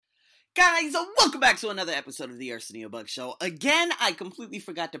Guys, welcome back to another episode of the Arsenio Bug Show. Again, I completely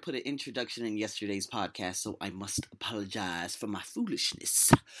forgot to put an introduction in yesterday's podcast, so I must apologize for my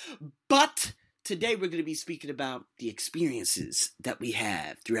foolishness. But today we're going to be speaking about the experiences that we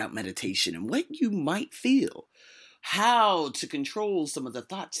have throughout meditation and what you might feel. How to control some of the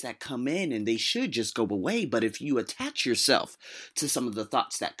thoughts that come in, and they should just go away. But if you attach yourself to some of the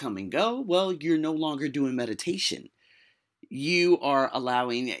thoughts that come and go, well, you're no longer doing meditation. You are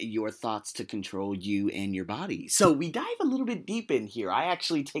allowing your thoughts to control you and your body. So we dive a little bit deep in here. I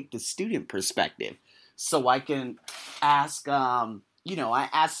actually take the student perspective so I can ask, I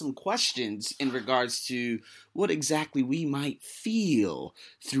ask some questions in regards to what exactly we might feel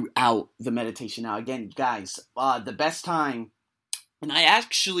throughout the meditation. Now, again, guys, the best time, and I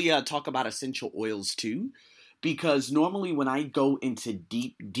actually talk about essential oils too, because normally when I go into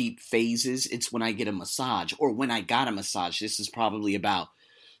deep phases, it's when I get a massage, or when I got a massage. This is probably about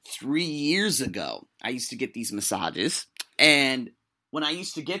 3 years ago. I used to get these massages, and when I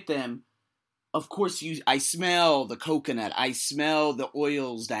used to get them, of course, I smell the coconut. I smell the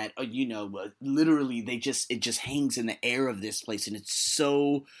oils that, literally it just hangs in the air of this place, and it's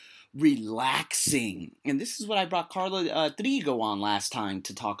so relaxing. And this is what I brought Carla Trigo on last time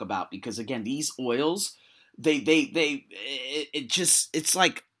to talk about, because again, these oils, it's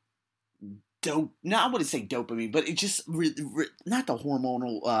like dope. Now I wouldn't say dopamine, but it just not the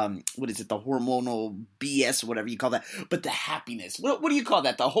hormonal. The hormonal BS or whatever you call that, but the happiness. What do you call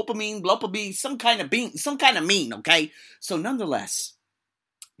that? The dopamine, blopamine, some kind of mean. Okay, so nonetheless,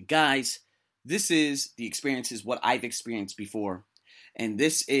 guys, this is the experiences what I've experienced before, and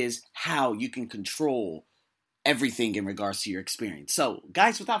this is how you can control everything in regards to your experience. So,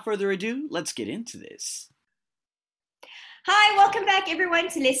 guys, without further ado, let's get into this. Hi, welcome back everyone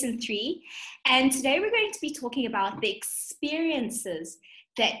to lesson 3. And today we're going to be talking about the experiences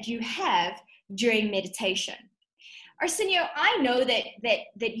that you have during meditation. Arsenio, I know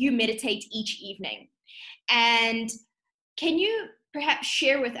that you meditate each evening. And can you perhaps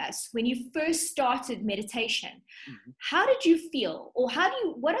share with us, when you first started meditation, how did you feel? Or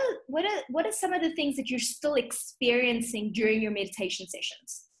what are some of the things that you're still experiencing during your meditation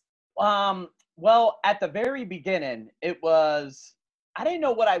sessions? Well, at the very beginning, I didn't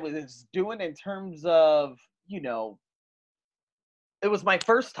know what I was doing in terms of, it was my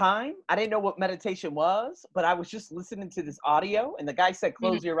first time. I didn't know what meditation was, but I was just listening to this audio, and the guy said,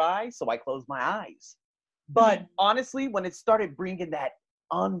 close your eyes. So I closed my eyes. But honestly, when it started bringing that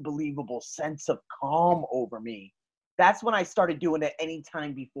unbelievable sense of calm over me, that's when I started doing it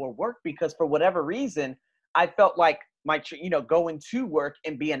anytime before work, because for whatever reason, I felt like going to work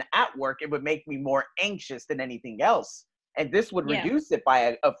and being at work, it would make me more anxious than anything else. And this would reduce it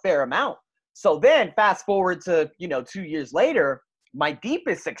by a fair amount. So then fast forward to, 2 years later, my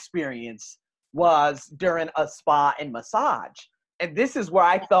deepest experience was during a spa and massage. And this is where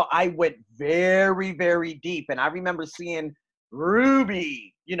I felt I went very, very deep. And I remember seeing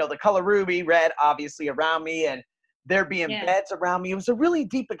ruby, the color ruby, red, obviously around me, and there being beds around me. It was a really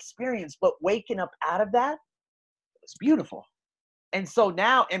deep experience, but waking up out of that, it's beautiful. And so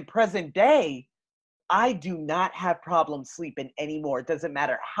now in present day, I do not have problems sleeping anymore. It doesn't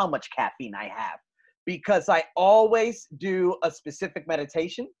matter how much caffeine I have, because I always do a specific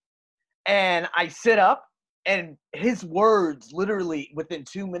meditation, and I sit up, and his words literally within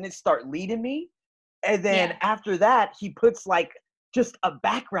 2 minutes start leading me. And then after that, he puts like just a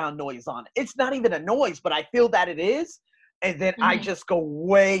background noise on it. It's not even a noise, but I feel that it is. And then I just go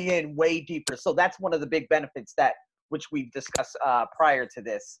way deeper. So that's one of the big benefits which we've discussed prior to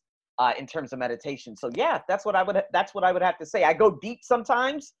this in terms of meditation. So yeah, that's what I would have to say. I go deep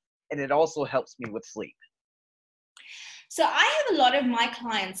sometimes, and it also helps me with sleep. So I have a lot of my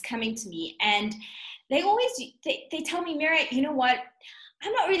clients coming to me, and they always they tell me, Mira, you know what?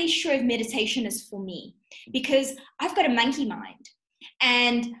 I'm not really sure if meditation is for me, because I've got a monkey mind.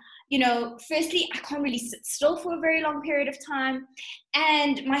 And firstly, I can't really sit still for a very long period of time.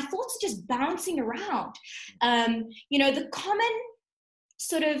 And my thoughts are just bouncing around. The common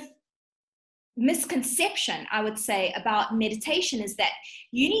sort of misconception, I would say, about meditation is that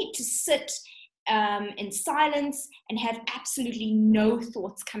you need to sit in silence and have absolutely no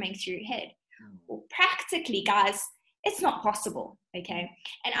thoughts coming through your head. Well, practically, guys, it's not possible, okay?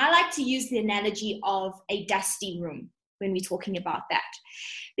 And I like to use the analogy of a dusty room when we're talking about that.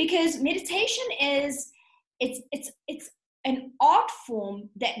 Because meditation it's an art form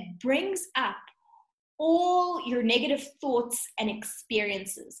that brings up all your negative thoughts and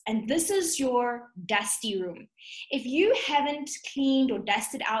experiences. And this is your dusty room. If you haven't cleaned or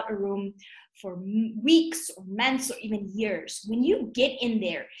dusted out a room weeks or months or even years, when you get in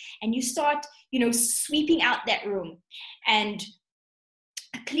there and you start, sweeping out that room and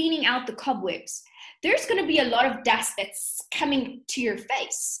cleaning out the cobwebs, there's going to be a lot of dust that's coming to your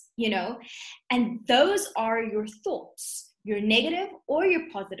face, and those are your thoughts, your negative or your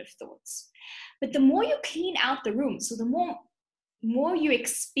positive thoughts. But the more you clean out the room, so the more you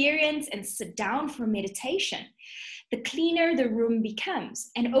experience and sit down for meditation, the cleaner the room becomes.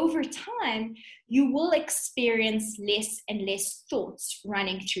 And over time, you will experience less and less thoughts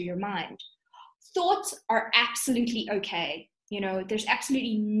running through your mind. Thoughts are absolutely okay. There's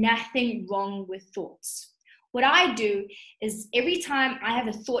absolutely nothing wrong with thoughts. What I do is every time I have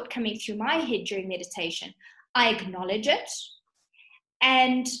a thought coming through my head during meditation, I acknowledge it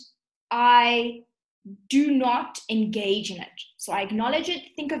and I do not engage in it. So I acknowledge it,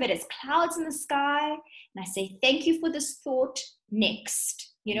 think of it as clouds in the sky, and I say, thank you for this thought,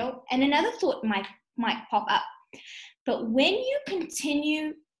 next, and another thought might pop up. But when you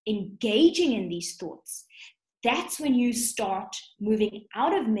continue engaging in these thoughts, that's when you start moving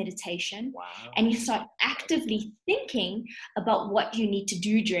out of meditation. Wow. And you start actively thinking about what you need to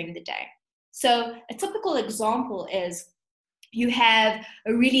do during the day. So a typical example is you have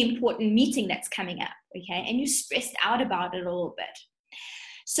a really important meeting that's coming up, okay, and you're stressed out about it a little bit.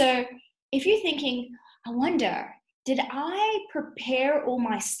 So if you're thinking, I wonder, did I prepare all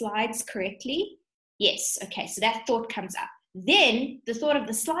my slides correctly? Yes, okay, so that thought comes up. Then the thought of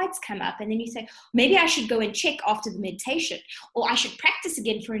the slides come up, and then you say, maybe I should go and check after the meditation, or I should practice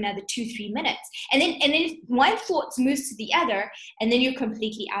again for another 2-3 minutes. And then one thought moves to the other, and then you're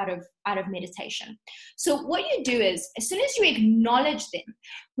completely out of meditation. So what you do is, as soon as you acknowledge them,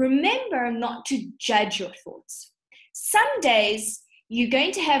 remember not to judge your thoughts. Some days you're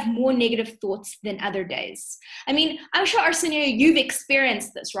going to have more negative thoughts than other days. I mean, I'm sure, Arsenio, you've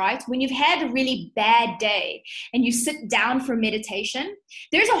experienced this, right? When you've had a really bad day and you sit down for meditation,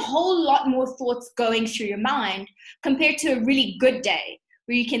 there's a whole lot more thoughts going through your mind compared to a really good day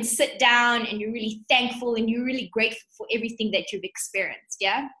where you can sit down and you're really thankful and you're really grateful for everything that you've experienced,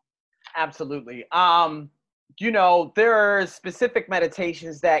 yeah? Absolutely. There are specific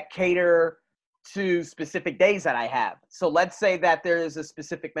meditations that cater to specific days that I have. So let's say that there is a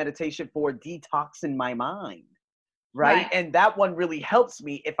specific meditation for detoxing my mind, right? And that one really helps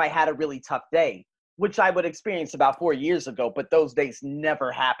me if I had a really tough day, which I would experience about 4 years ago, but those days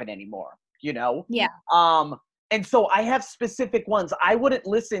never happen anymore, Yeah. And so I have specific ones. I wouldn't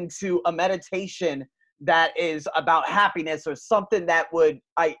listen to a meditation that is about happiness or something that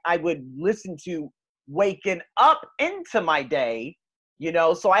I would listen to waking up into my day.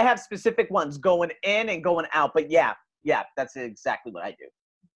 So I have specific ones going in and going out, but yeah, that's exactly what I do.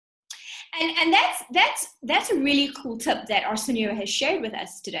 And that's a really cool tip that Arsenio has shared with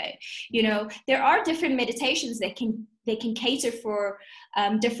us today. There are different meditations that can cater for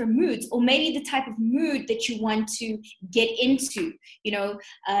different moods, or maybe the type of mood that you want to get into, the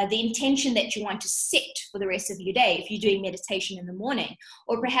intention that you want to set for the rest of your day. If you're doing meditation in the morning,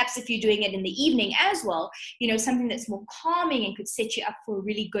 or perhaps if you're doing it in the evening as well, something that's more calming and could set you up for a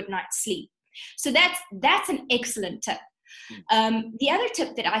really good night's sleep. So that's an excellent tip. The other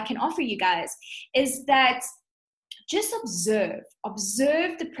tip that I can offer you guys is that just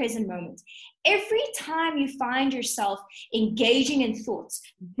observe the present moment. Every time you find yourself engaging in thoughts,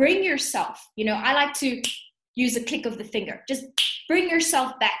 bring yourself, I like to use a click of the finger, just bring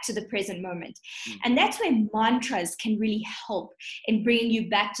yourself back to the present moment. And that's where mantras can really help in bringing you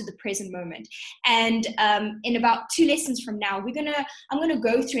back to the present moment. And in about 2 lessons from now, I'm gonna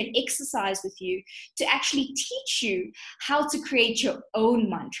go through an exercise with you to actually teach you how to create your own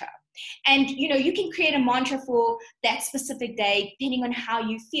mantra. And you can create a mantra for that specific day depending on how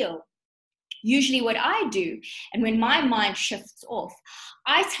you feel. Usually what I do, and when my mind shifts off,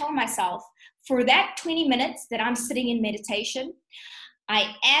 I tell myself, for that 20 minutes that I'm sitting in meditation,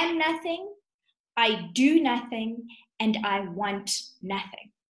 I am nothing, I do nothing, and I want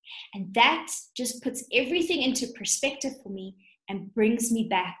nothing. And that just puts everything into perspective for me and brings me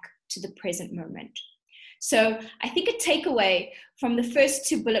back to the present moment. So I think a takeaway from the first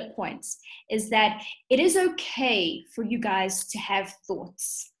 2 bullet points is that it is okay for you guys to have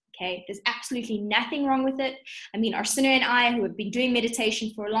thoughts. Okay, there's absolutely nothing wrong with it. I mean, Arsenio and I, who have been doing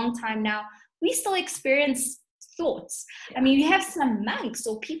meditation for a long time now, we still experience thoughts. I mean, you have some monks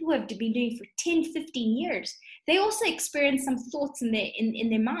or people who have been doing for 10, 15 years. They also experience some thoughts in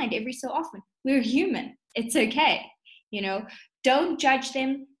their mind every so often. We're human. It's okay. Don't judge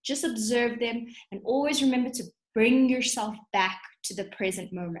them, just observe them, and always remember to bring yourself back to the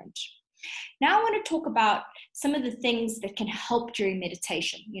present moment. Now I want to talk about some of the things that can help during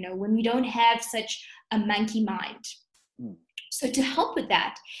meditation, when we don't have such a monkey mind. So to help with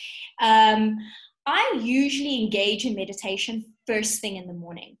that, I usually engage in meditation first thing in the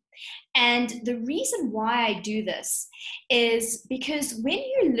morning. And the reason why I do this is because when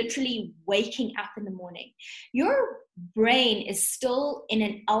you're literally waking up in the morning, your brain is still in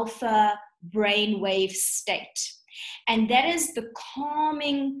an alpha brainwave state. And that is the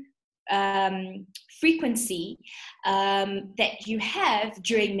calming frequency that you have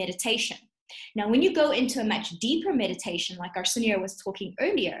during meditation. Now, when you go into a much deeper meditation, like Arsenio was talking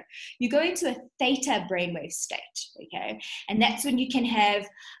earlier, you go into a theta brainwave state, okay? And that's when you can have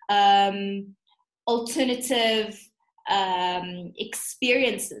alternative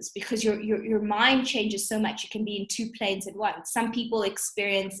experiences, because your mind changes so much. You can be in two planes at once. Some people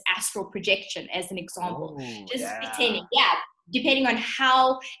experience astral projection, as an example. Depending on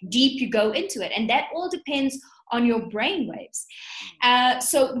how deep you go into it. And that all depends on your brain waves.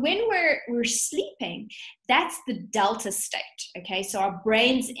 So when we're sleeping, that's the delta state, okay? So our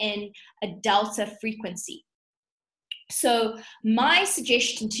brain's in a delta frequency. So my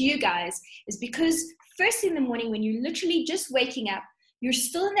suggestion to you guys is, because first thing in the morning, when you're literally just waking up, you're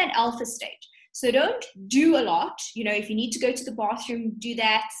still in that alpha state. So don't do a lot. If you need to go to the bathroom, do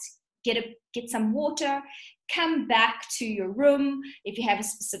that. Get some water. Come back to your room. If you have a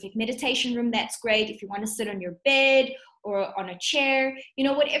specific meditation room, that's great. If you want to sit on your bed or on a chair,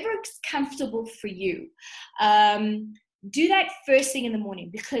 whatever is comfortable for you. Do that first thing in the morning,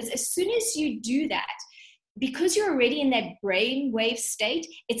 because as soon as you do that, because you're already in that brain wave state,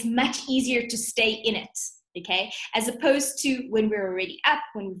 it's much easier to stay in it, okay? As opposed to when we're already up,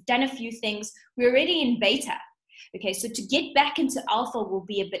 when we've done a few things, we're already in beta. Okay, so to get back into alpha will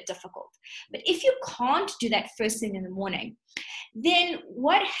be a bit difficult. But if you can't do that first thing in the morning, then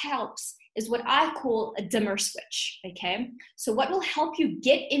what helps is what I call a dimmer switch, okay? So what will help you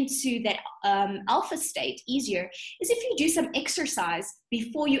get into that alpha state easier is if you do some exercise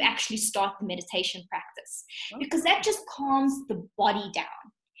before you actually start the meditation practice, because that just calms the body down.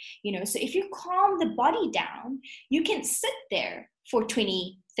 So if you calm the body down, you can sit there for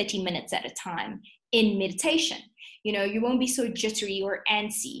 20, 30 minutes at a time in meditation. You won't be so jittery or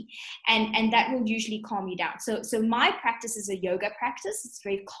antsy, and that will usually calm you down. So my practice is a yoga practice. It's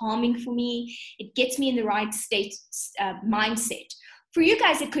very calming for me. It gets me in the right state, mindset. For you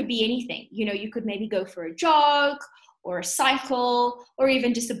guys, it could be anything. You could maybe go for a jog or a cycle or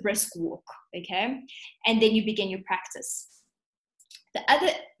even just a brisk walk, okay? And then you begin your practice. The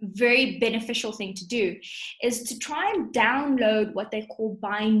other very beneficial thing to do is to try and download what they call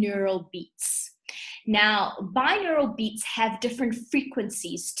binaural beats. Now, binaural beats have different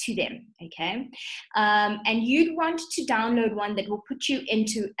frequencies to them, okay? And you'd want to download one that will put you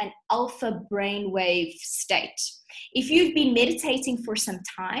into an alpha brainwave state. If you've been meditating for some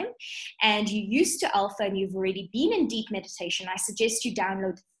time and you're used to alpha and you've already been in deep meditation, I suggest you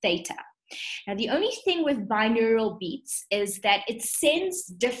download theta. Now, the only thing with binaural beats is that it sends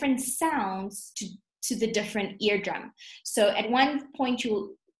different sounds to the different eardrum. So at one point,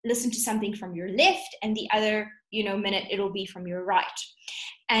 you'll listen to something from your left, and the other, minute it'll be from your right.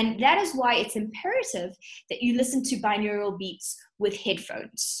 And that is why it's imperative that you listen to binaural beats with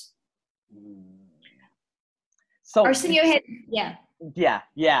headphones. So Arsenio had, yeah.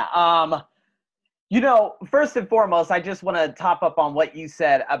 First and foremost, I just want to top up on what you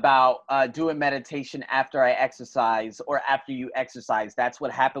said about doing meditation after I exercise or after you exercise. That's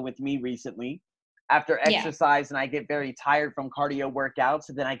what happened with me recently. After exercise, and I get very tired from cardio workouts,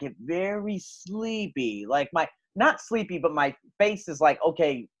 and then I get very sleepy. Like not sleepy, but my face is like,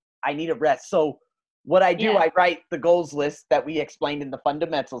 okay, I need a rest. So what I do, I write the goals list that we explained in the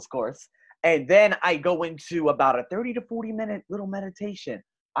fundamentals course. And then I go into about a 30 to 40 minute little meditation.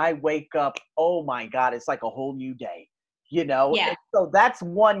 I wake up, oh my God, it's like a whole new day, Yeah. And so that's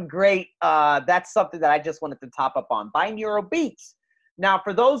one great, that's something that I just wanted to top up on. Binaural beats. Now,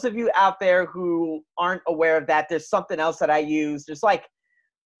 for those of you out there who aren't aware of that, there's something else that I use. There's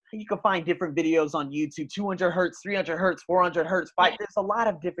you can find different videos on YouTube, 200 hertz, 300 hertz, 400 hertz, there's a lot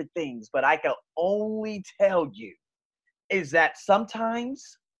of different things, but I can only tell you is that sometimes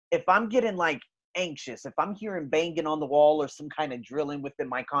if I'm getting anxious, if I'm hearing banging on the wall or some kind of drilling within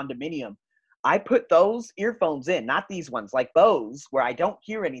my condominium, I put those earphones in, not these ones, like those where I don't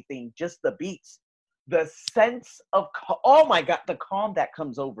hear anything, just the beats. The sense of, oh my God, the calm that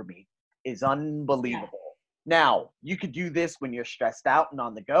comes over me is unbelievable. Now, you could do this when you're stressed out and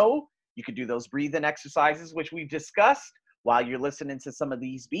on the go. You could do those breathing exercises, which we've discussed, while you're listening to some of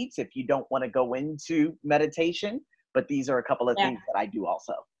these beats if you don't want to go into meditation. But these are a couple of things that I do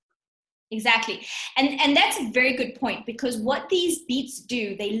also. Exactly. And that's a very good point, because what these beats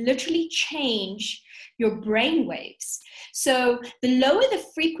do, they literally change your brain waves. So the lower the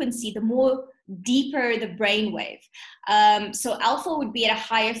frequency, the more deeper the brain wave. So alpha would be at a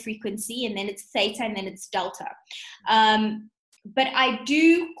higher frequency, and then it's theta, and then it's delta. But I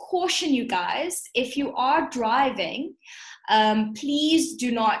do caution you guys, if you are driving, please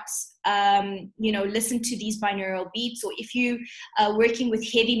do not listen to these binaural beats, or if you are working with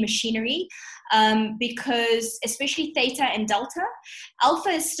heavy machinery, because especially theta and delta, alpha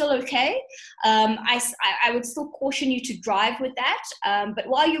is still okay. I would still caution you to drive with that, but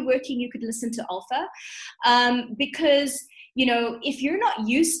while you're working, you could listen to alpha, because if you're not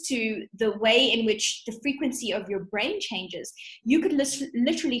used to the way in which the frequency of your brain changes, you could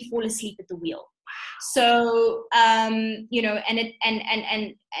literally fall asleep at the wheel. So, and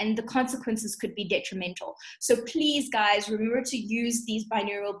the consequences could be detrimental. So please, guys, remember to use these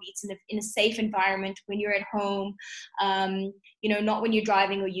binaural beats in a safe environment when you're at home, not when you're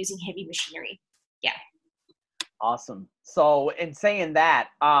driving or using heavy machinery. Yeah. Awesome. So in saying that,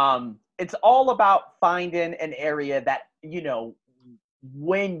 it's all about finding an area that,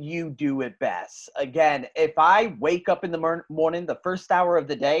 when you do it best. Again, if I wake up in the morning, the first hour of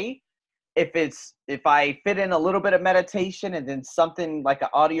the day, if I fit in a little bit of meditation and then something like an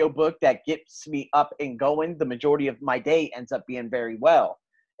audiobook that gets me up and going, the majority of my day ends up being very well.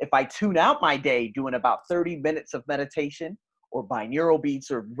 If I tune out my day doing about 30 minutes of meditation or binaural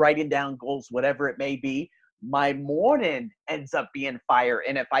beats or writing down goals, whatever it may be, my morning ends up being fire.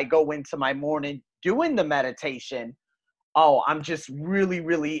 And if I go into my morning doing the meditation, I'm just really,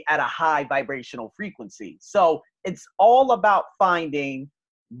 really at a high vibrational frequency. So it's all about finding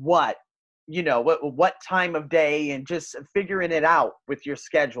what time of day, and just figuring it out with your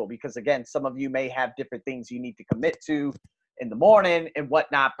schedule, because again, some of you may have different things you need to commit to in the morning and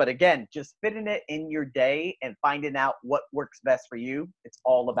whatnot, but again, just fitting it in your day and finding out what works best for you. It's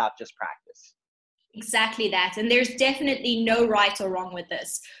all about just practice. Exactly that. And there's definitely no right or wrong with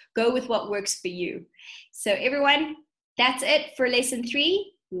this. Go with what works for you. So everyone, that's it for lesson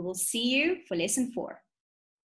 3. We will see you for lesson 4.